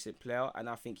a decent player, and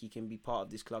I think he can be part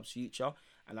of this club's future,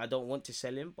 and I don't want to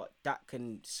sell him, but that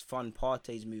can fund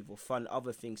Partey's move or fund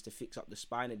other things to fix up the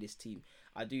spine of this team.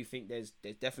 I do think there's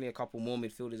definitely a couple more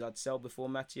midfielders I'd sell before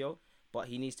Matteo, but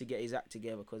he needs to get his act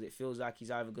together, because it feels like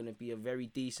he's either going to be a very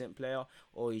decent player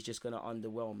or he's just going to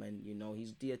underwhelm. And, you know,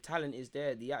 the talent is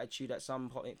there. The attitude at some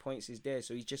points is there.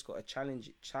 So he's just got to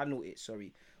channel it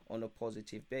on a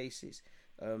positive basis.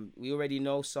 We already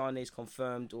know Sane's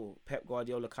confirmed, or Pep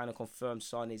Guardiola kind of confirmed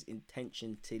Sane's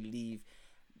intention to leave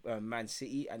Man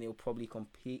City, and he'll probably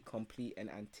complete an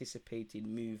anticipated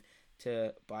move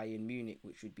to Bayern Munich,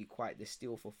 which would be quite the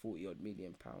steal for £40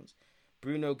 million.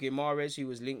 Bruno Guimaraes, who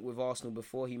was linked with Arsenal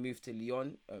before he moved to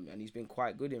Lyon, and he's been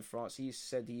quite good in France. He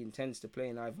said he intends to play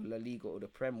in either La Liga or the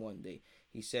Prem one day.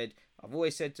 He said, "I've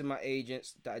always said to my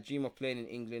agents that I dream of playing in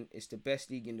England. It's the best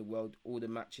league in the world. All the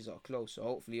matches are close, so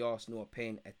hopefully Arsenal are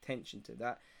paying attention to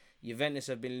that." Juventus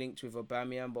have been linked with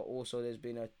Aubameyang, but also there's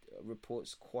been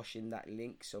reports quashing that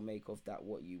link, so make of that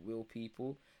what you will,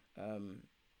 people.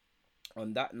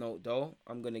 On that note, though,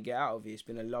 I'm going to get out of here. It's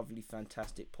been a lovely,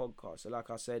 fantastic podcast. So like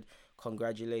I said,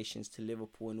 congratulations to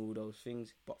Liverpool and all those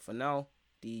things. But for now,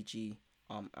 DG,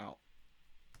 I'm out.